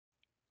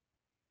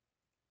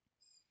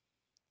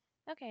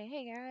Okay,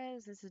 hey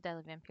guys, this is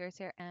DeadlyVampirous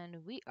here, and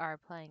we are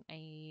playing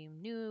a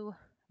new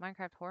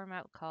Minecraft horror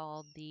map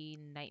called The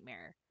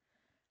Nightmare.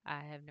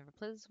 I have never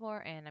played this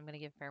before, and I'm going to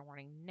give fair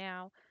warning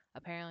now.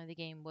 Apparently, the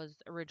game was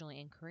originally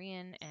in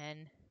Korean,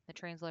 and the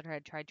translator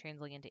had tried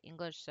translating into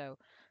English, so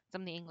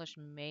some of the English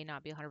may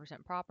not be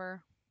 100%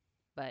 proper,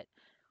 but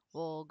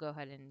we'll go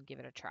ahead and give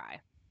it a try.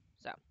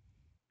 So,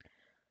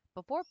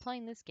 before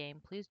playing this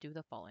game, please do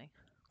the following.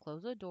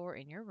 Close the door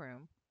in your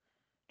room,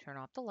 turn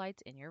off the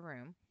lights in your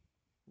room,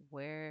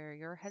 wear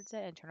your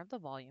headset and turn up the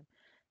volume.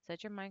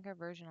 Set your Minecraft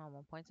version on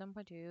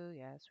 1.7.2.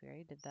 Yes, we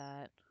already did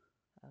that.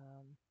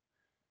 Um,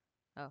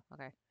 oh,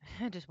 okay.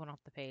 I just went off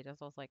the page. I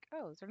was like,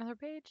 oh, is there another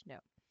page? No.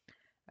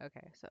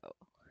 Okay, so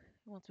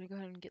once we go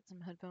ahead and get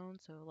some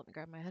headphones, so let me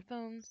grab my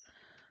headphones.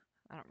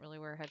 I don't really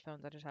wear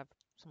headphones. I just have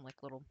some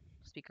like little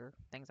speaker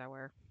things I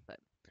wear, but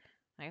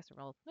I guess they're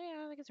real.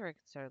 Yeah, I guess they're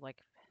considered like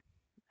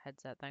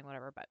headset thing,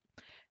 whatever. But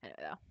anyway,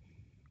 though,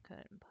 go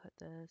ahead and put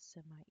this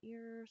in my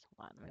ears.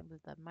 Hold on, let me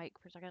move the mic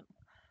for a second.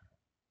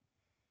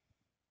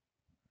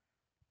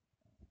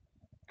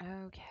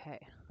 Okay.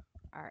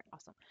 All right,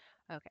 awesome.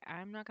 Okay,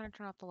 I'm not gonna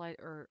turn off the light,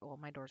 or well,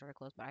 my door's already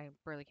closed, but I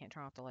really can't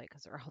turn off the light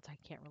because or else I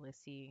can't really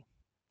see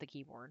the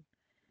keyboard.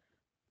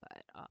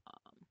 But go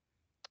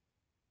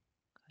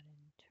ahead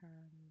and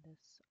turn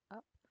this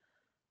up.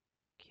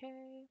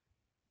 Okay.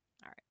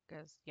 All right,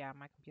 because yeah,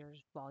 my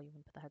computer's volume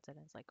and put the headset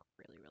in is like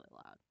really, really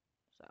loud.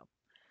 So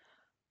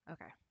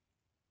okay.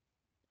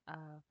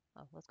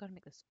 Oh, let's go ahead and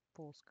make this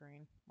full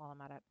screen while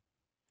I'm at it.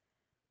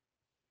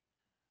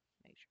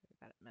 Make sure we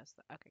got it messed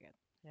up. Okay, good.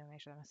 Yeah,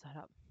 make sure I messed that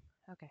up.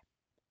 Okay,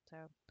 so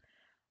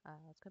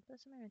let's go put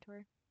this in my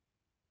inventory.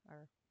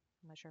 Or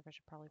I'm not sure if I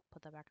should probably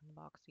put that back in the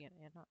box. Yeah,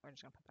 no, we're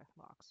just gonna put it back in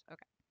the box.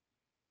 Okay.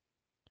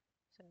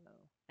 So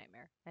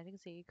nightmare. As you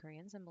can see,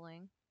 Korean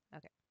symboling.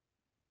 Okay.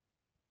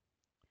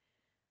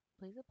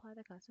 Please apply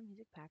the custom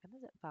music pack in the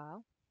zip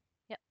file.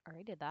 Yep,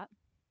 already did that.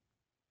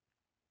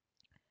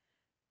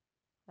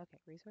 Okay,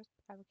 resource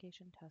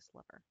application test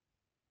lever.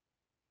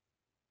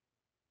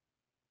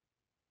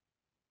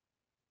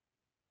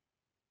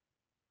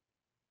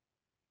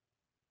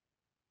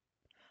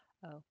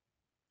 Oh,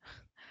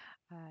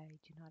 I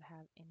do not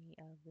have any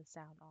of the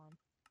sound on.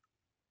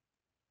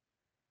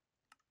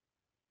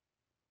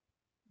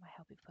 Might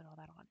help you put all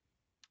that on.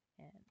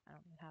 And I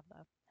don't even have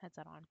the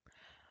headset on.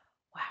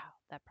 Wow,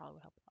 that probably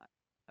would help a lot.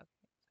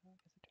 Okay, so I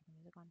guess I turn the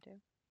music on too.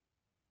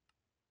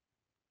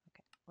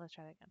 Okay, let's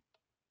try that again.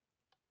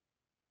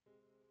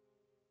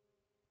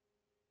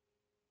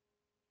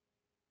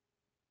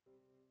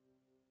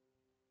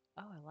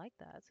 Oh, I like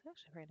that. It's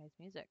actually very nice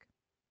music.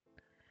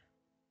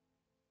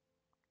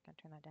 Gotta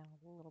turn that down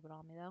a little bit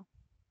on me though.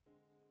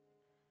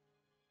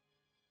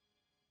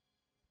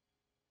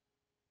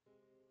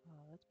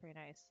 Oh, that's pretty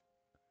nice.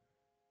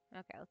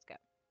 Okay, let's go.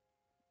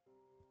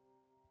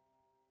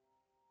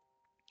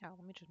 Oh,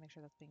 let me just make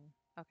sure that's being...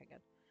 Okay, good.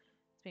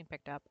 It's being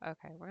picked up.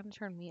 Okay, we're going to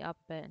turn me up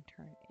a bit and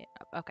turn it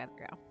up. Okay, there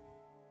we go.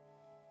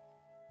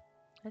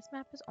 This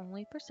map is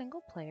only for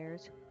single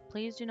players.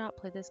 Please do not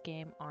play this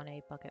game on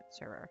a bucket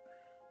server.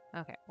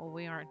 Okay, well,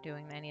 we aren't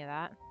doing any of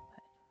that. But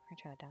we're going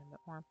to turn it down a bit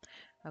more.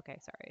 Okay,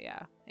 sorry,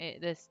 yeah.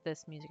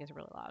 This music is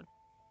really loud.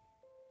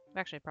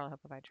 Actually, it'd probably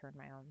help if I turn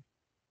my own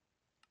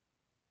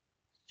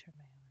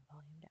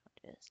volume down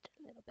just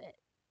a little bit.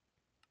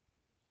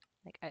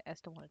 Like, I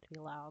still want it to be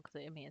loud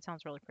because, I mean, it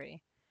sounds really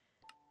pretty.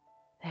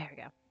 There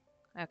we go.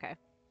 Okay.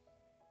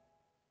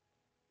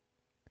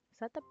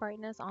 Set the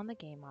brightness on the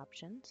game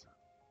options.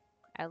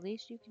 At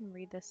least you can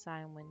read this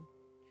sign when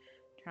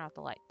turn off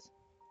the lights.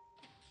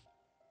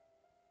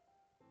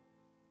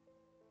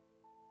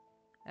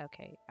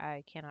 Okay,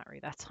 I cannot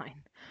read that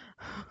sign.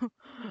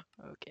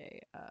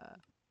 Okay,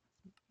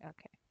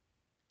 okay.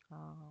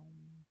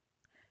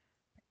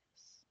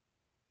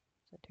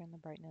 So turn the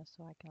brightness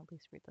so I can at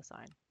least read the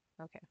sign.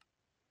 Okay.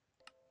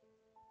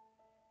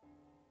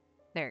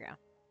 There you go.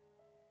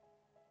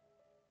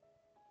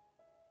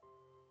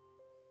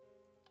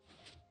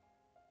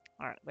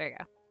 Alright, there you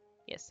go.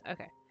 Yes,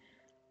 okay.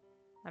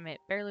 I made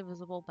it barely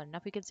visible, but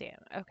enough we can see it.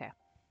 Okay.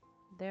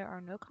 There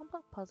are no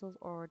complex puzzles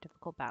or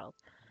difficult battles.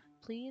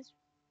 Please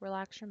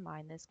relax your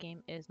mind. This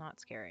game is not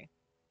scary.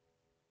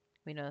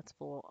 We know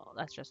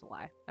that's just a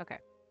lie. Okay.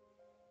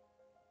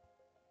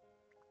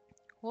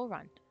 We'll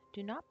run.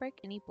 Do not break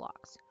any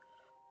blocks.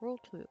 Rule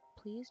 2.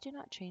 Please do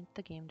not change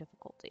the game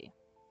difficulty.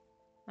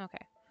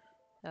 Okay.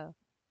 Oh,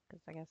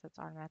 because I guess it's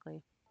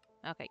automatically...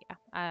 Okay, yeah.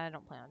 I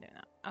don't plan on doing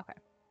that. Okay.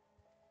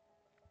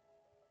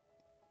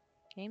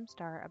 Game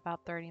start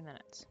about 30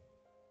 minutes.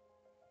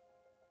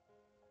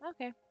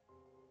 Okay.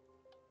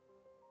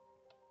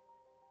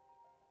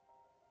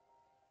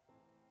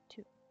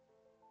 2,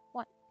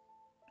 1,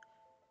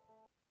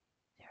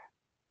 0.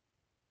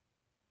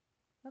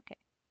 Okay.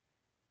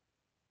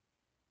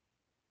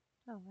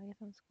 Oh, I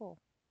guess I'm in school.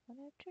 One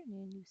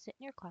afternoon, you sit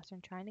in your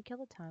classroom trying to kill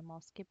the time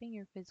while skipping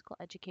your physical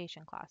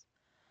education class.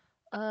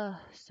 Ugh,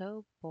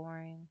 so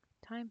boring.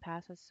 Time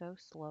passes so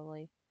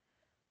slowly.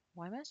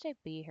 Why must I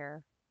be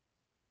here?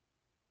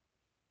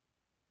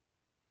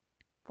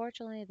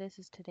 Unfortunately, this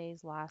is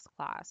today's last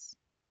class.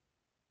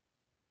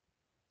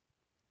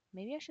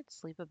 Maybe I should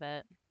sleep a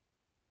bit.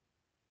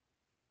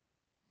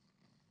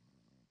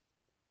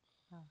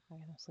 Oh, I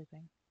guess I'm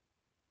sleeping.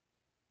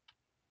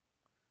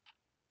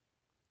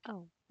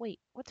 Oh, wait,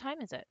 what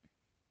time is it?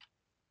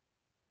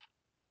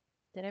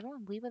 Did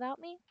everyone leave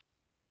without me?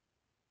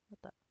 What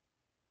the?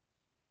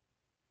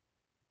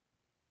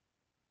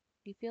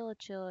 You feel a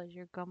chill as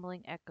your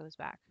grumbling echoes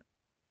back.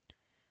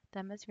 The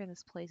atmosphere in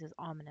this place is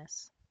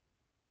ominous.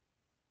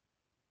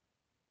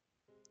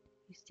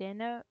 You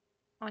stand up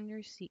on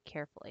your seat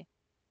carefully.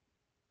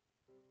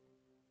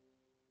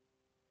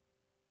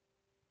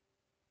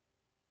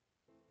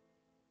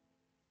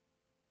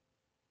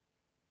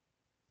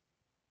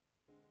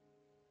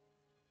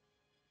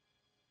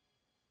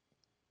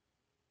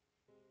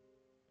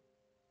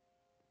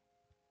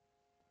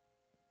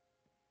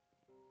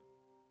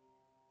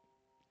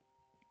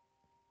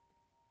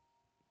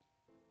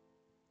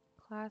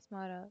 Class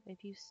motto: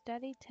 if you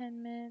study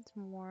 10 minutes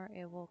more,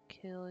 it will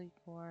kill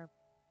your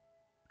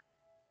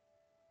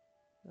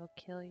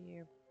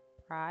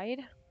pride.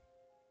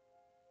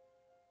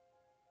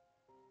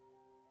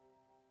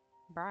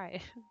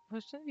 Bride.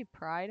 What should it be?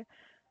 Pride.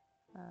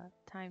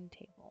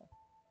 Timetable.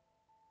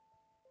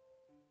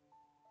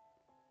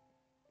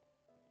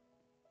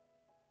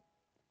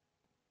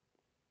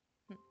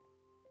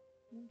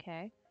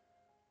 Okay.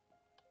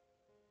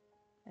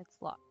 It's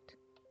locked.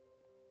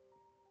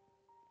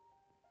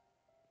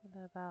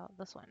 What about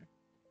this one?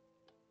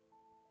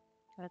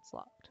 It's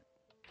locked.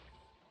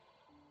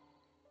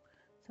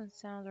 Some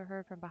sounds are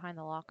heard from behind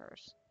the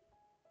lockers.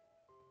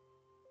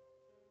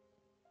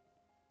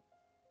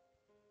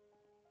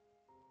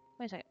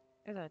 Wait a second.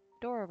 There's a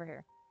door over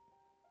here.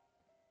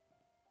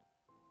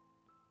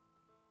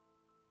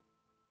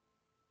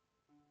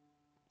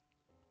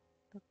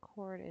 The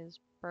cord is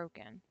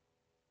broken.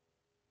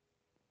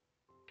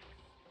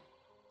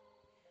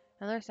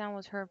 Another sound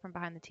was heard from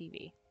behind the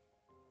TV.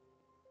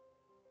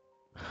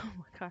 Oh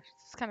my gosh,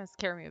 this kind of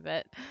scared me a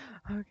bit.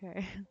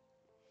 Okay.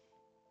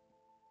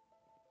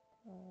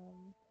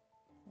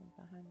 From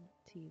behind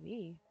the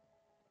TV.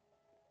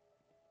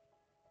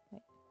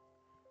 Wait,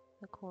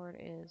 the cord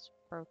is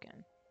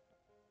broken.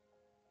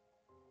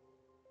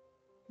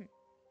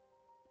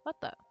 What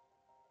the?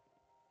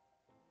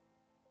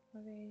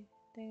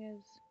 Everything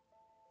is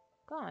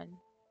gone.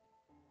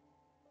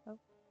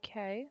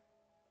 Okay.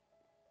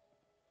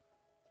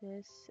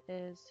 This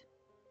is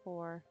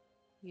for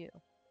you.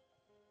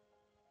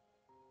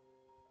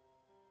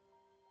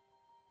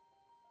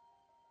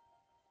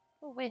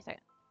 Oh, wait a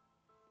second.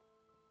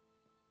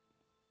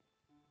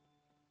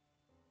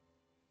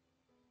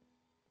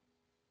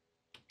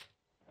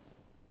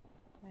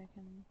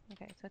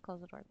 Okay, so I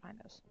close the door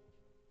behind us.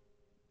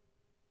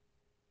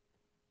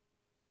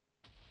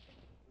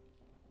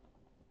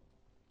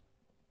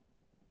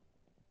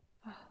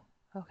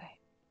 Okay.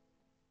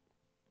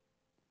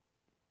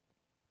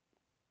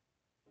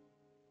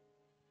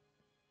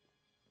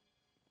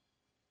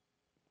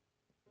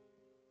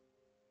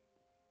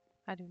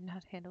 I do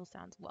not handle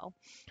sounds well.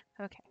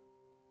 Okay.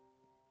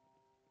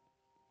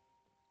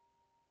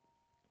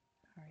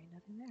 Alright,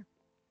 nothing there.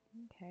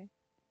 Okay.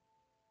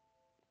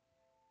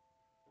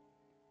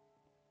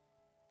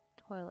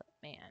 Toilet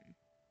man.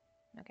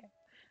 Okay.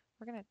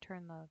 We're gonna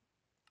turn the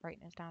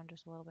brightness down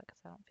just a little bit because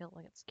I don't feel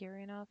like it's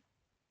scary enough.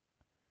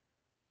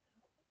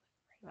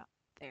 Right about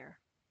there.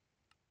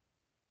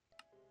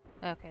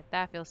 Okay,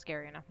 that feels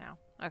scary enough now.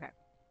 Okay.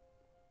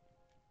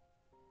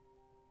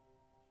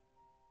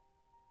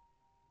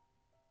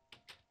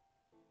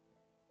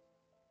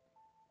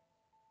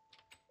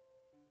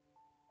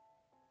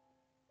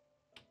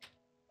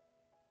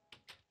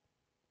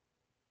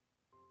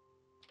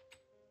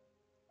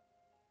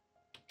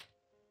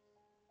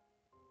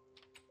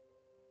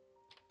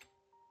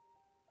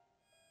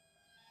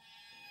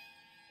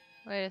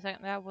 Wait a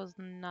second, that was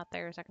not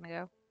there a second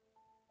ago.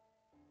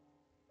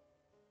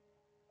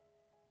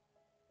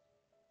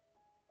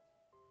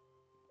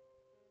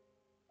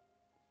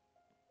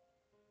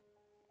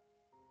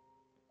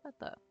 What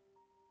the?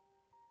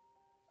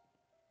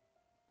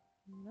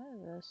 What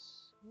is this?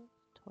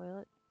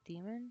 Toilet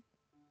demon?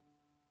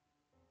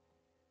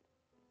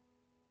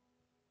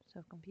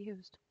 So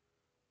confused.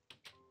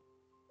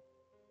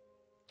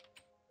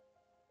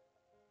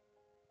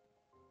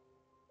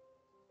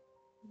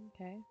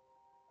 Okay.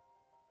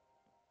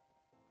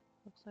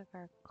 Looks like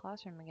our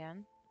classroom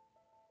again.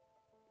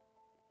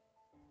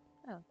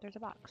 Oh, there's a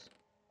box.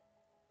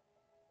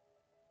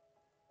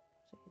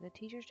 So the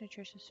teacher's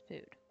nutritious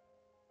food.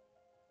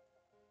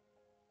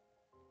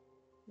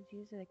 It's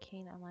used as a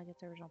cane unlike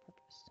its original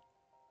purpose.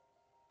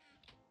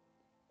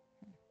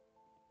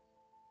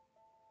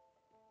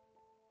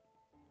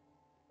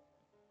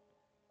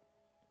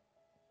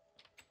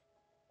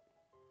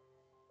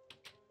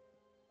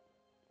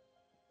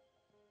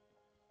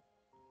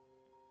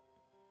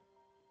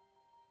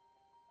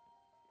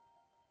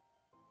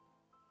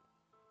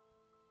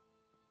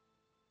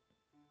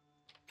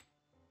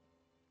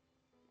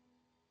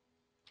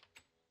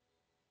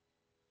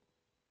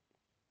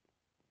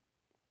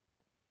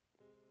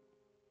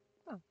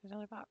 Oh, there's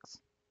another box.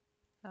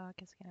 Oh, I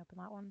guess I can't open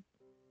that one.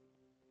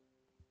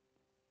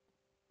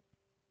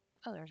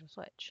 Oh, there's a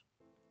switch.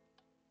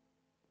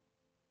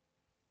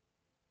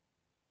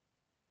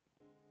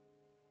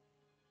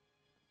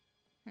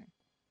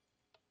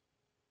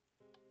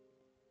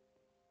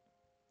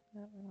 I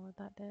don't know what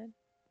that did.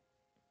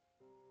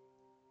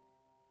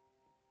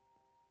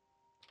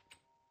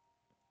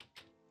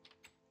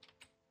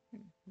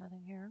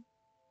 Nothing here.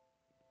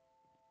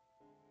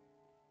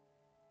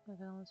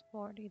 Nothing on this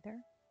board either.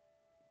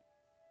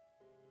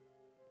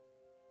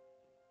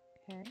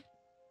 Okay.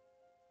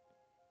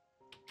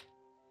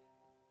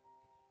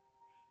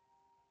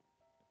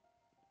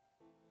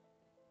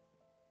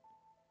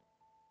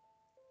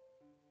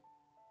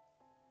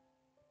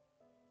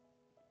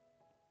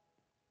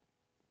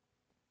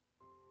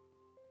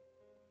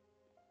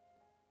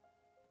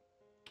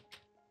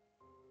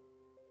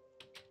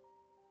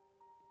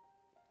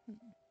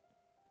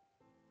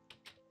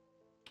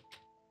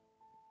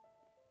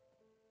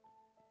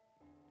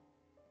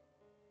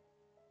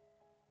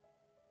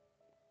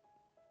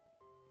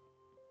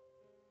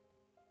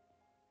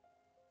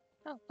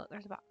 Oh, look,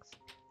 there's a box.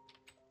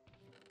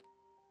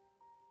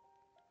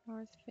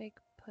 North fake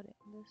pudding.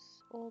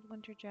 This old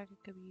winter jacket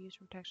could be used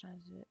for protection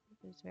as it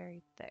is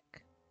very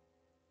thick.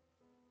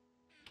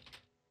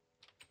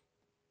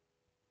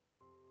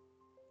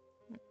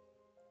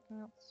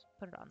 Let's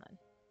put it on then.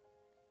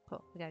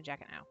 Cool, we got a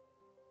jacket now.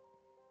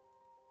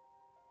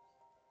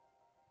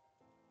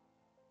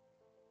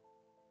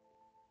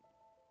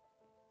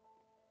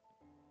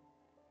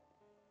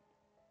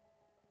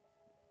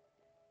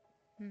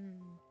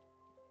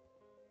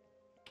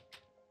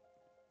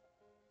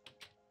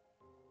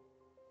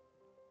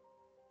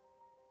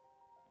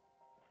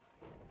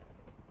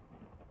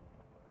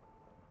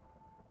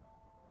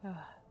 Ugh,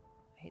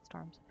 I hate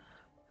storms.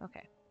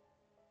 Okay.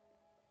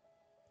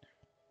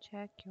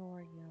 Check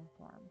your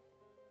uniform.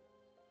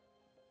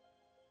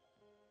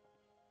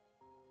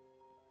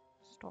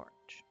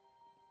 Storage.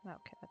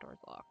 Okay, that door's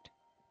locked.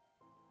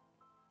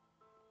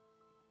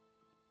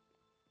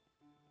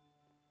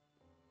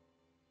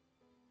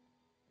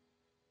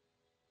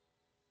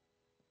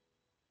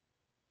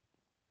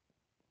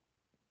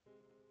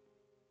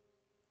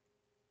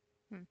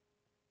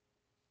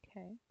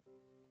 Okay.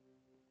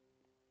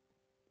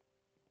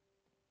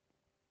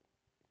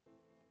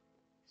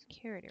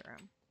 Security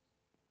room.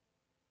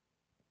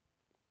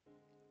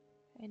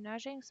 A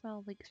nauseating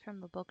smell leaks from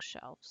the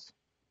bookshelves.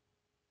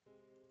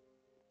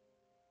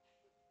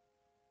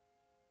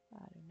 I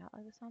do not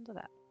like the sounds of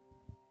that.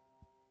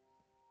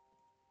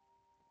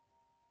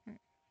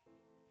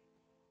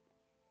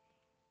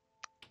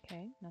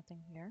 Okay, nothing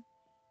here.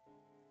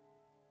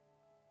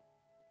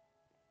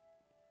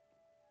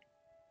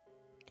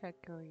 Check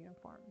your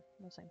uniform.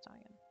 No same sign.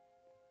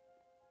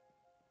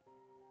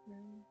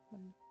 Room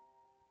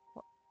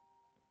 1-4.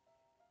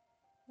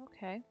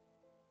 Okay.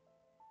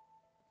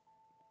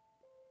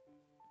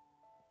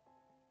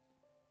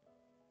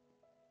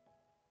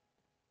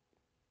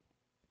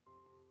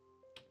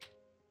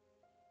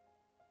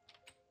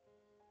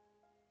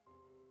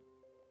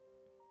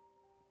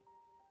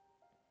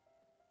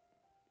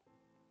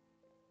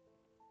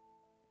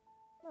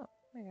 Oh,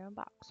 we got a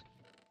box.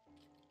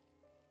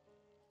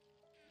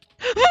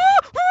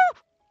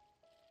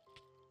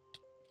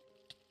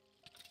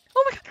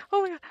 Oh my god!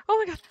 Oh my god! Oh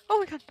my god! Oh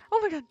my god! Oh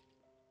my god!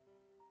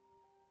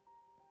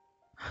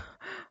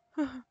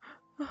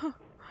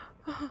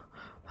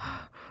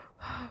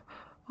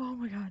 Oh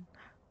my god.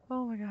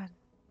 Oh my god.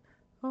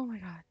 Oh my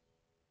god.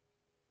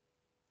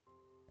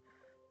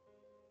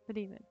 The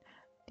demon.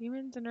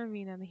 Demons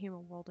intervene in the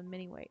human world in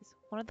many ways.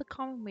 One of the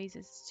common ways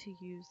is to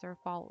use their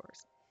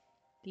followers.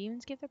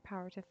 Demons give their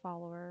power to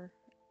follower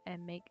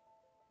and make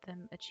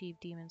them achieve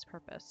demon's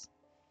purpose.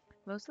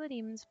 Most of the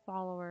demon's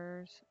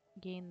followers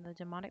gain the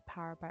demonic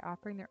power by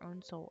offering their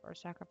own soul or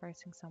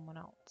sacrificing someone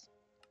else.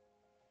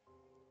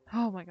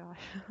 Oh my gosh,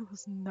 I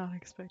was not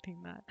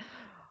expecting that.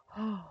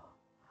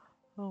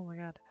 Oh my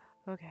god.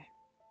 Okay.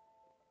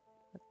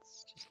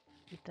 Let's just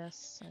eat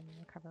this and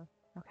recover.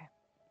 Okay.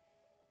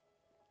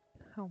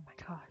 Oh my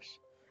gosh.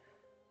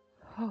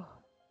 Oh.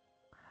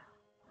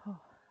 Oh.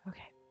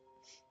 Okay.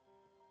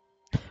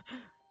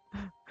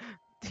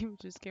 Demon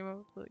just came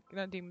up, like,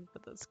 not demon,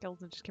 but the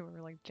skeleton just came over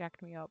and, like,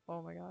 jacked me up.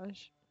 Oh my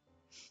gosh.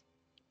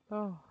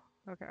 Oh.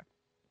 Okay.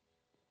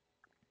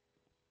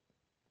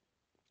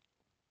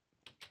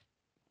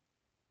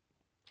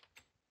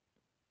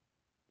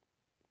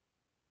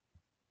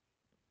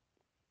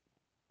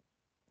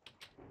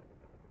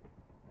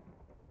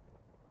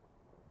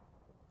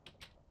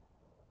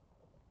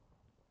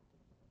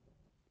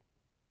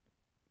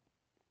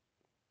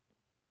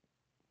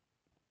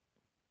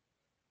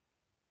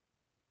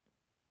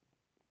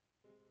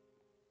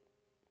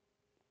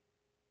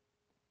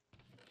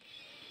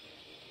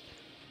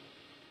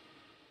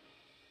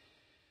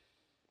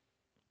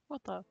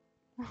 What the?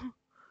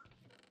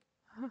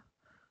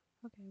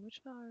 Okay,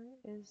 which flower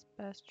is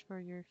best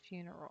for your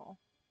funeral?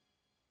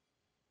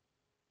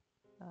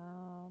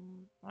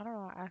 I don't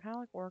know. I kind of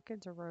like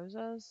orchids or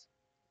roses.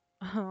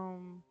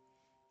 Um,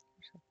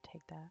 just gonna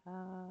take that.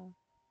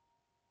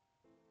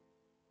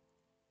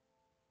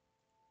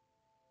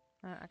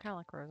 I kind of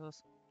like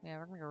roses. Yeah,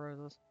 we're gonna go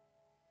roses.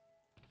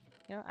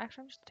 You know,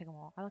 actually, I'm just gonna take them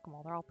all. I like them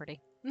all. They're all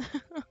pretty.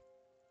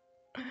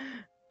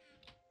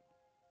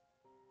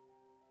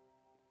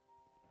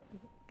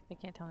 They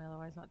can't tell me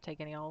otherwise. Not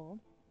take any all of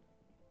them.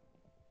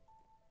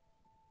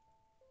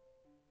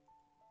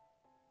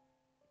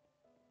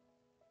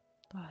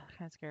 Oh, that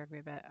kind of scared me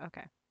a bit.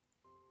 Okay.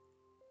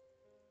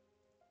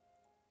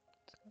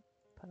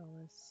 Put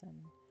all this in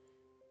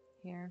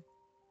here.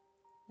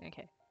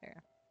 Okay, there you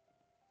go.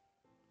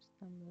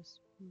 Some of this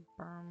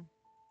berm.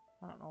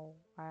 I don't know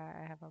why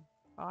I have a...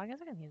 Oh, I guess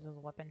I can use it as a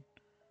weapon.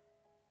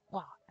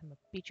 Wow, I'm gonna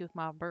beat you with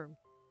my berm.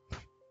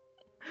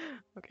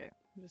 Okay,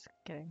 I'm just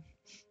kidding.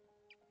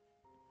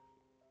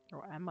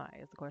 Or am I,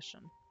 is the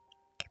question.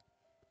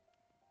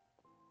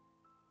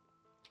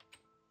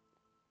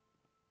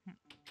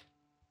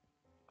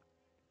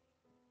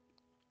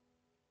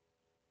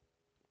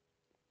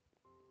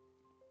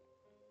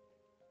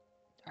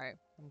 Alright,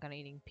 I'm kind of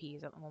eating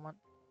peas at the moment.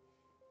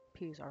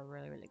 Peas are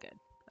really, really good.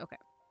 Okay.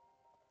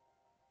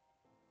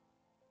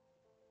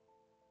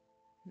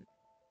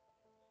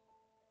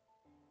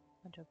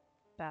 Bunch of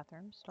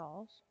bathroom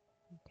stalls.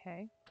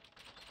 Okay.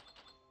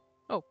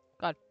 Oh,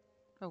 God.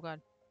 Oh, God.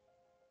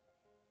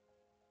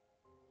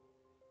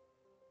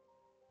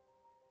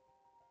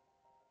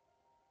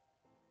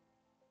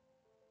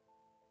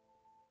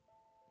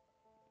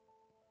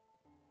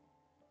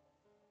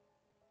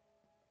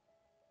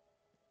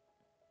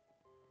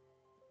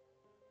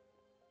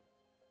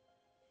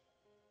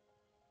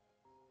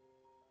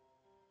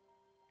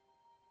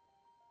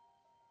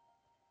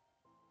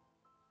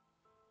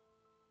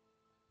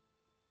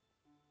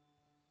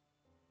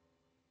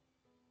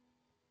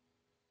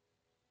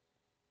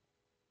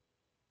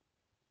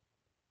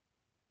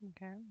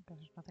 Okay,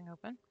 there's nothing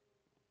open.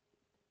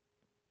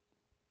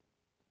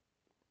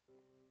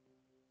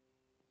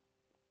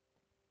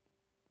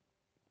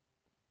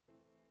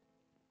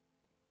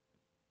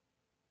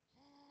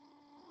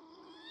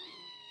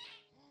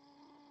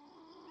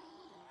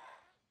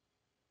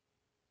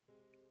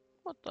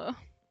 What the?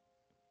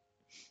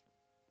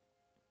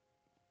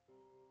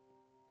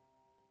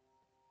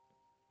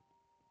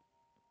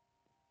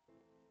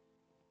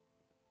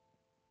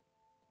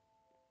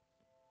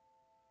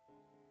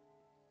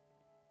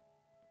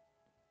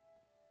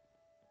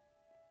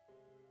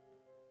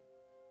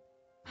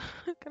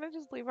 Can I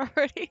just leave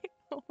already?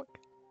 Oh my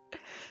God.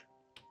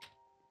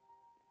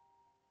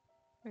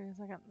 Wait a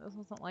second. This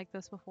wasn't like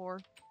this before.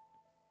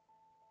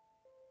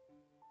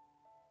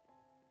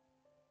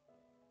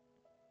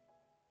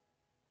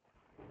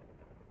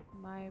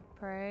 My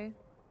prey.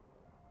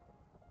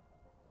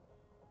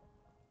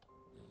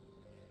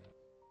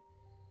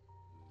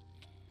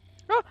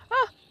 Ah!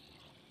 Ah!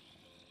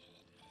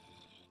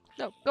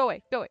 No, go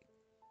away. Go away.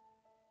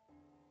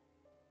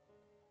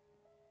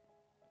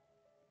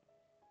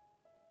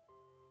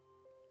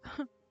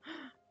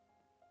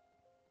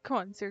 Come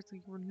on,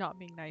 seriously, we're not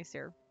being nice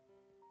here.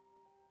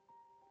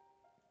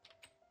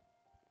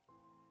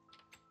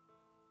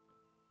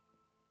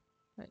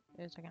 Wait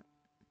a second.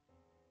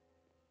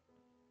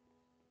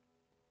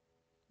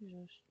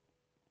 Jesus.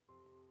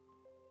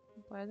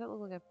 Why does that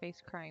look like a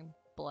face crying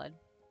blood?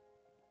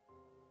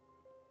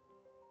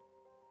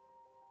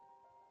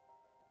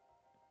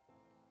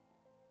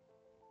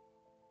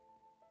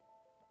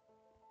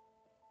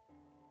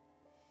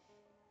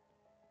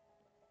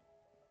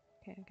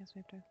 Okay, I guess we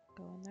have to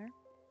go in there.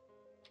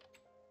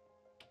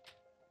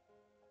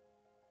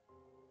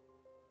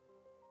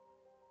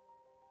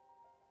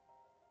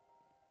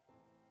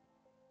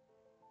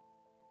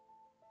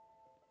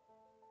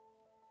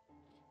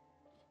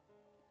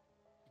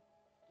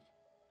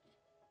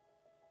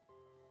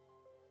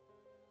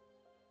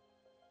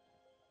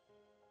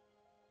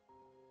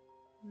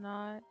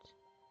 Not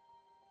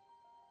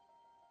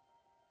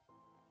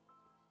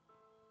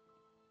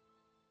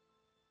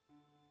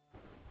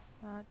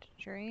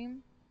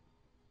dream.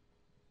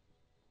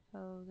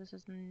 Oh, this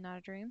is not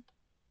a dream.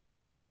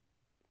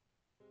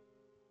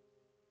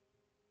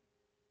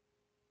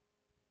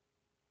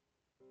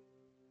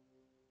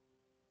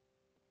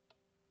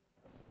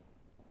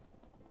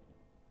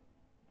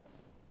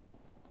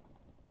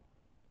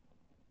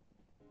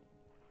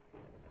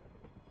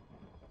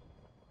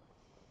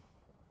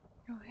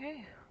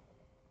 Okay.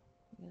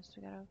 I guess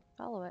we gotta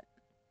follow it.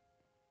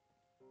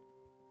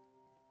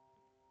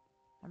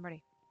 I'm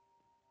ready.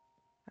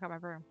 I got my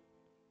broom.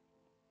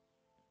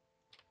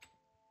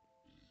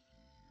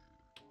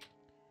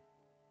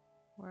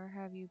 Where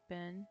have you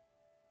been?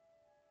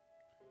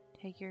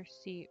 Take your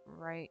seat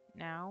right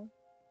now.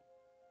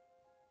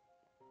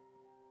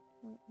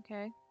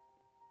 Okay.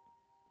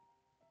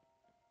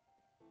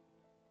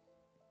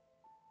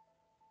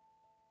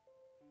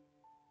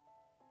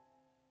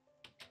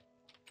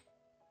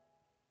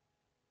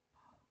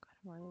 God,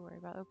 I'm really worried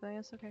about opening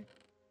this. Okay.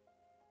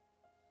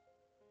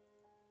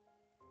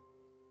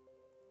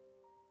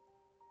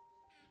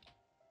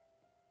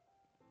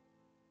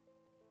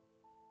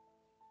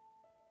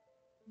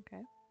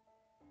 Okay.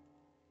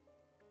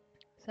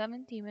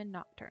 Seventh Demon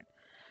Nocturne.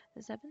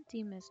 The seventh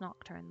demon is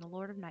Nocturne, the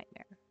Lord of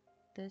Nightmare.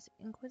 This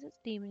exquisite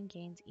demon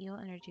gains evil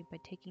energy by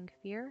taking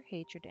fear,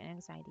 hatred, and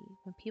anxiety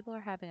when people are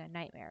having a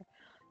nightmare.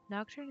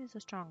 Nocturne is the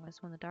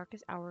strongest when the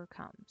darkest hour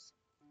comes.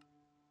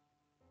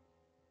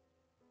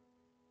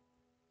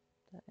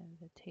 The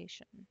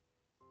invitation.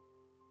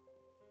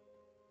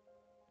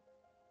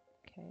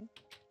 Okay.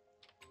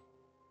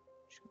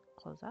 Just gonna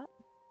close that.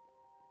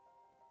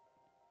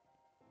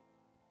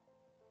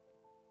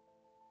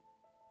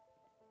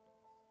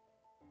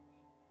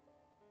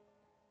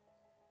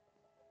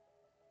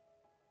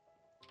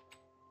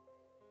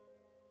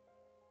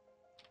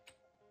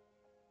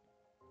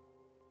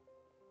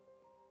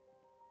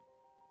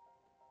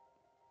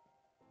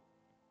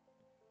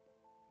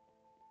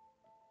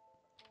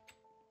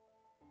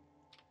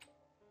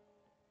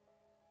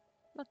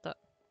 What the?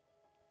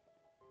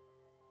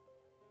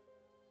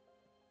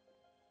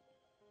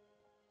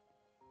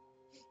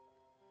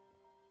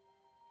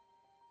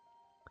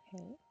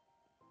 Okay.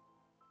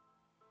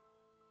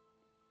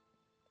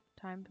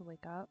 Time to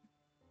wake up.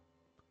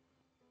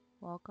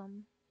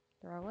 Welcome.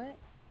 Throw it.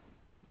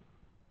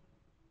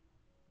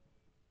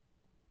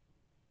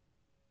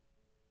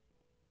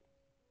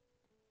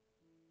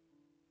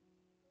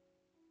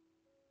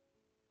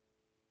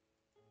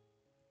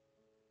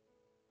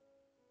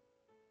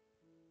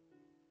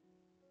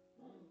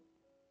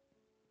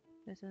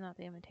 This is not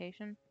the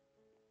invitation.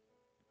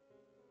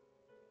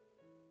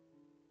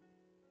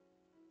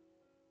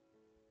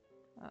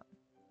 Oh.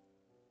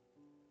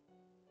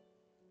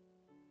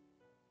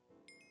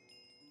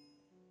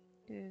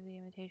 Do the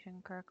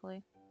invitation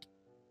correctly.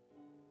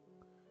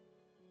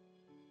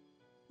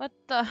 What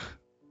the?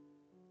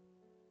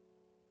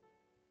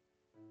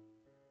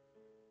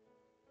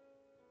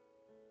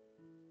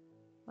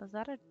 Was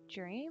that a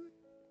dream?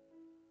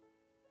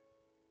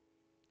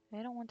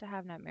 I don't want to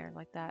have nightmares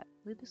like that.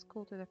 Leave the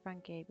school through the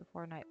front gate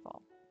before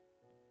nightfall.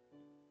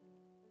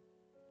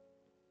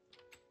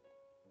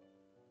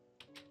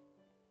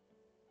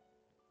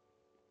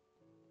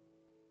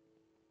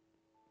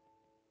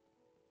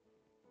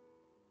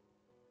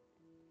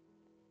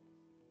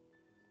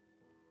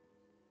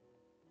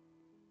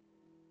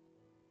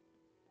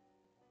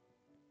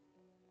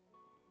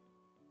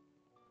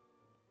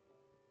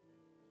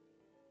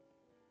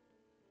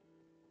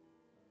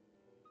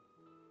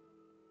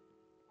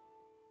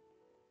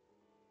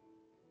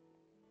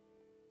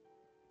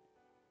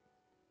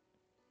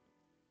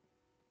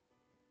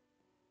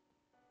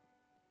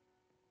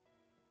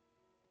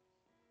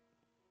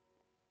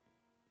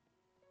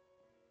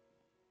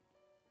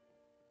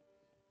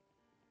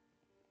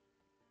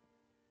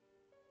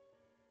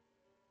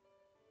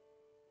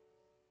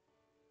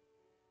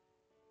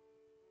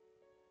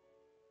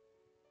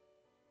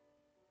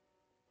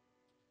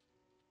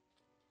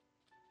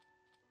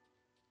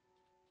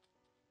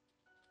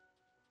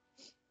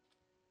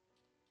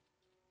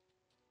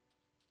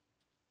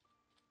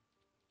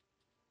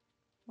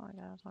 Oh my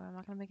god, I'm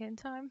not gonna make it in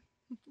time.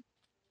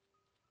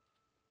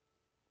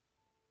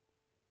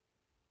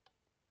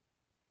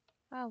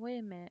 Oh, wait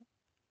a minute.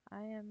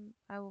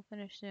 I will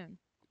finish soon.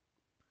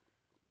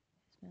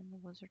 It's been the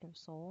Wizard of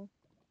Soul.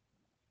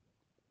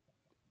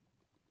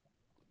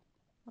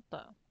 What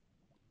the?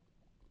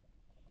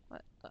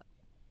 What the?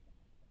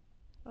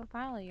 Oh,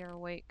 finally you're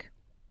awake.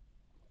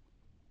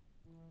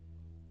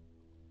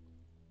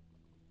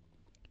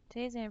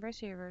 Today's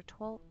anniversary of your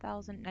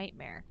 12,000th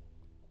nightmare.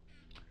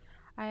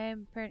 I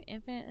am prepared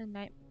infinite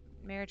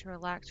nightmare to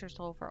relax your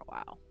soul for a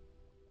while.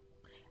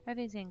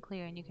 Everything's getting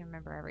clear and you can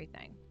remember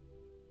everything.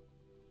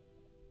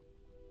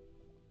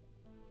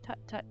 Tut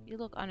tut, you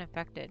look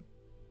unaffected.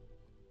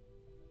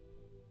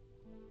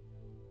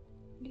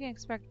 You can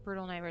expect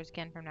brutal nightmares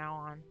again from now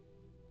on.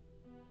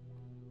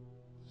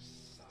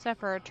 Except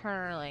for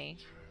eternally.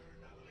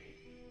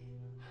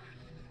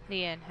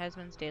 The end.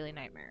 Husband's daily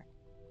nightmare.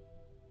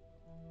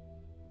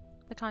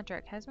 The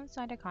contract. Husband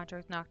signed a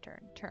contract with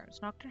Nocturne. Terms.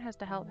 Nocturne has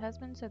to help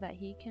Husband so that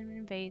he can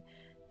invade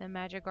the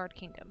Magic Guard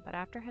Kingdom, but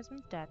after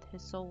Husband's death,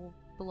 his soul will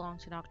belong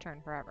to Nocturne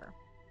forever.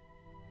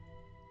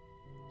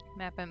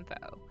 Map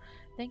info.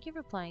 Thank you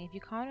for playing. If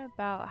you comment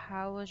about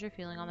how was your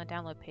feeling on the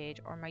download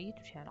page or my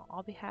YouTube channel,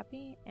 I'll be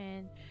happy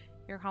and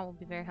your comment will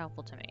be very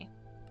helpful to me.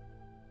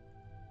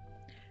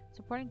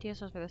 Supporting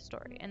DSOs for this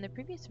story. In the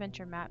previous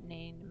adventure map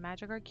named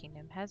Magigard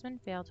Kingdom,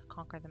 Husband failed to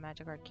conquer the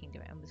Magigard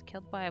Kingdom and was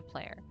killed by a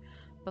player.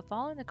 But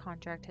following the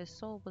contract, his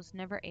soul was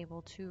never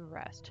able to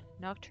rest.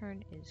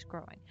 Nocturne is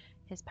growing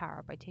his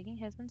power by taking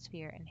Husband's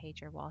fear and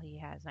hatred while he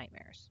has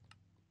nightmares.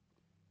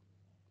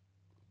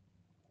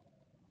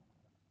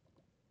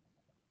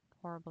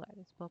 Horrible.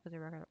 This book is a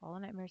record of all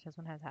the nightmares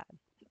Husband has had.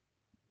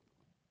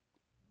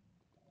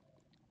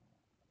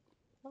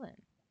 Well then.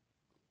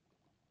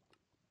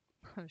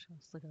 I'm just gonna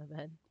sleep in the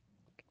bed.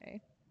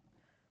 Okay.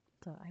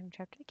 So I'm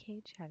trapped in a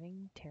cage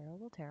having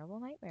terrible, terrible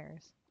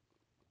nightmares.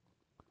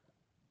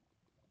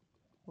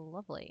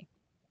 Lovely.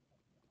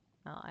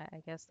 Well,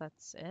 I guess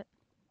that's it.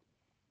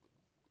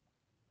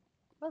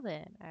 Well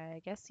then,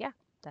 I guess, yeah,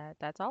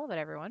 that's all of it,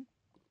 everyone.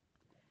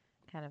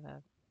 Kind of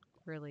a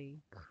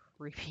really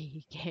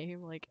creepy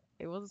game. Like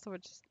it wasn't so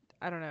much,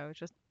 I don't know,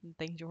 just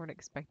things you weren't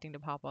expecting to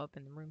pop up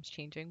and the rooms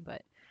changing,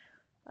 but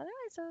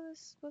otherwise,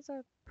 this was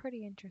a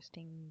pretty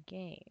interesting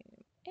game.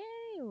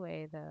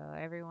 Anyway, though,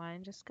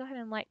 everyone, just go ahead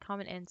and like,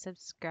 comment, and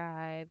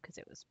subscribe because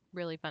it was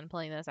really fun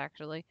playing this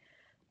actually.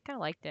 Kind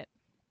of liked it.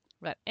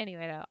 But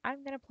anyway, though,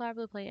 I'm going to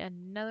probably play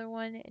another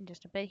one in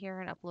just a bit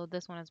here and upload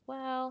this one as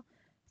well.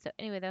 So,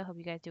 anyway, though, hope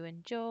you guys do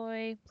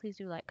enjoy. Please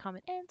do like,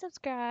 comment, and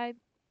subscribe.